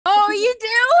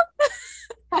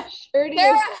30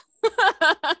 Sarah!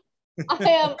 I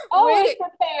am always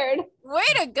prepared. Way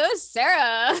to go,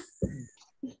 Sarah.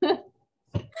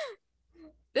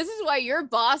 This is why you're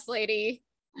boss lady.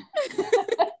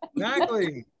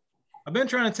 Exactly. I've been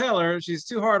trying to tell her she's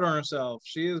too hard on herself.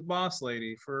 She is boss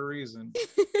lady for a reason.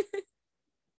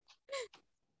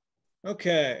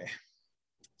 Okay.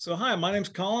 So hi, my name's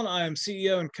Colin. I am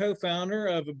CEO and co-founder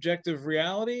of Objective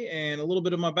Reality, and a little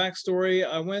bit of my backstory.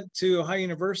 I went to Ohio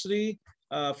University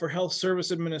for health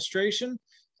service administration.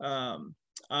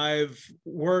 I've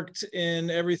worked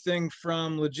in everything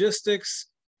from logistics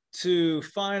to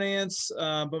finance,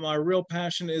 but my real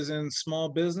passion is in small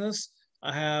business.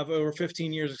 I have over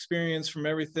 15 years experience from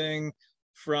everything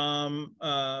from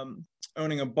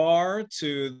owning a bar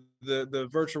to the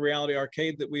virtual reality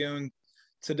arcade that we own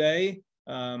today.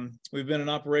 We've been in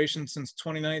operation since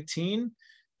 2019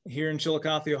 here in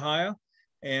Chillicothe, Ohio.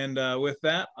 And with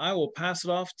that, I will pass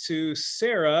it off to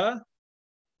Sarah.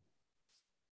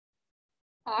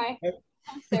 Hi,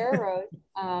 I'm Sarah Rose.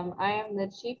 I am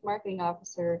the Chief Marketing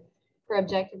Officer for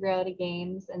Objective Reality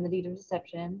Games and the Deed of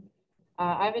Deception.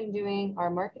 I've been doing our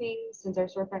marketing since our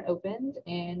storefront opened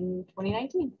in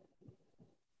 2019.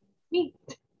 Me.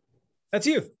 That's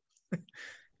you.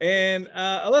 And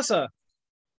Alyssa.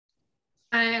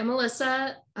 Hi, I'm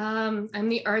Alyssa. I'm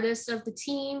the artist of the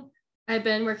team. I've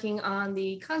been working on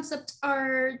the concept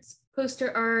art,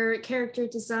 poster art, character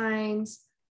designs,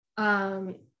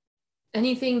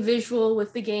 anything visual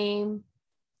with the game.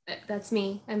 That's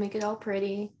me. I make it all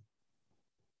pretty.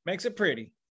 Makes it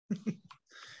pretty.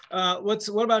 What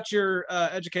about your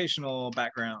educational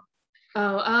background?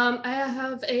 I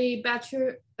have a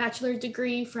bachelor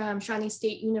degree from Shawnee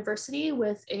State University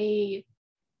with a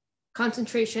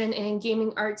concentration in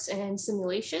gaming arts and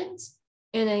simulations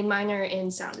and a minor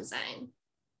in sound design.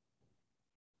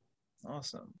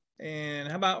 Awesome. And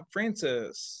how about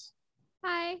Francis?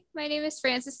 Hi, my name is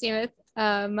Francis Demuth.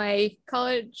 My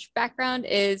college background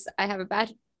is I have a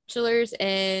bachelor's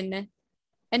in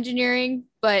engineering,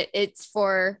 but it's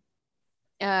for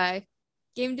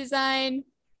game design,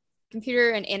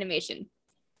 computer, and animation.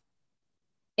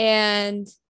 And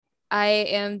I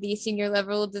am the senior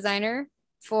level designer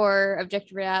for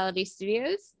Objective Reality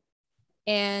Studios.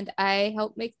 And I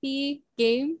help make the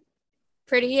game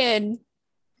pretty and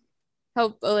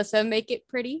help Alyssa make it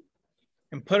pretty.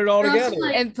 And put it all together.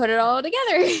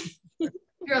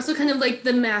 You're also kind of like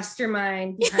the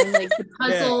mastermind behind like the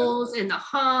puzzles and the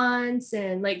haunts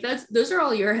and like those are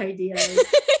all your ideas.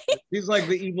 He's like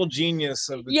the evil genius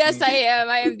of the Yes, team. I am.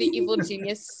 I am the evil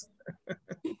genius.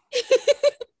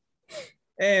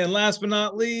 And last but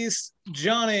not least,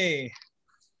 Johnny.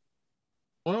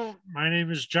 Well, my name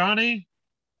is Johnny,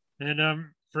 and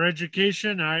for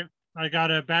education, I got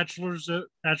a Bachelor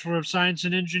of Science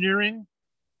in Engineering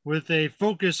with a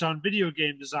focus on video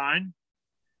game design.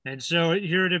 And so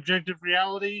here at Objective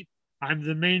Reality, I'm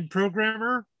the main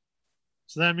programmer.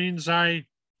 So that means for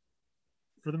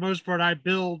the most part, I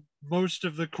build most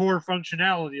of the core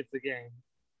functionality of the game.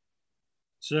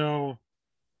 So,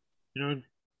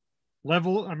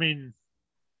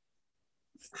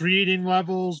 creating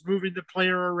levels, moving the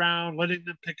player around, letting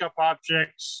them pick up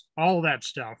objects, all that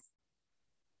stuff.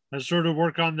 I sort of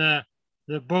work on the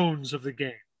bones of the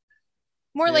game.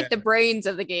 More like the brains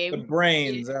of the game. The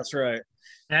brains, that's right.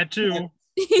 That too.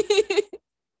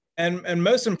 And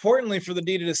most importantly for the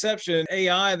Deed of Deception,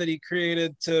 AI that he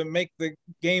created to make the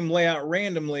game layout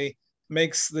randomly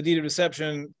makes the Deed of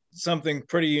Deception something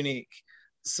pretty unique.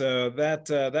 So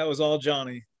that was all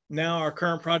Johnny. Now our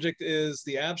current project is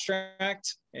the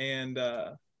Abstract, and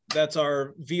that's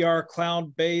our VR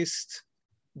cloud-based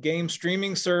game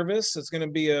streaming service. It's going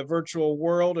to be a virtual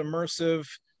world, immersive,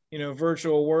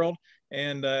 virtual world.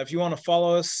 And if you want to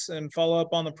follow us and follow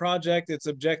up on the project, it's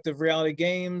Objective Reality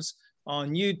Games on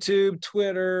YouTube,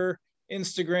 Twitter,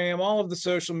 Instagram, all of the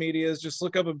social medias. Just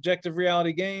look up Objective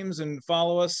Reality Games and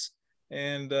follow us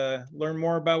and learn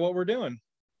more about what we're doing.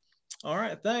 All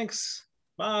right, thanks.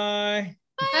 Bye.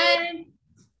 Bye.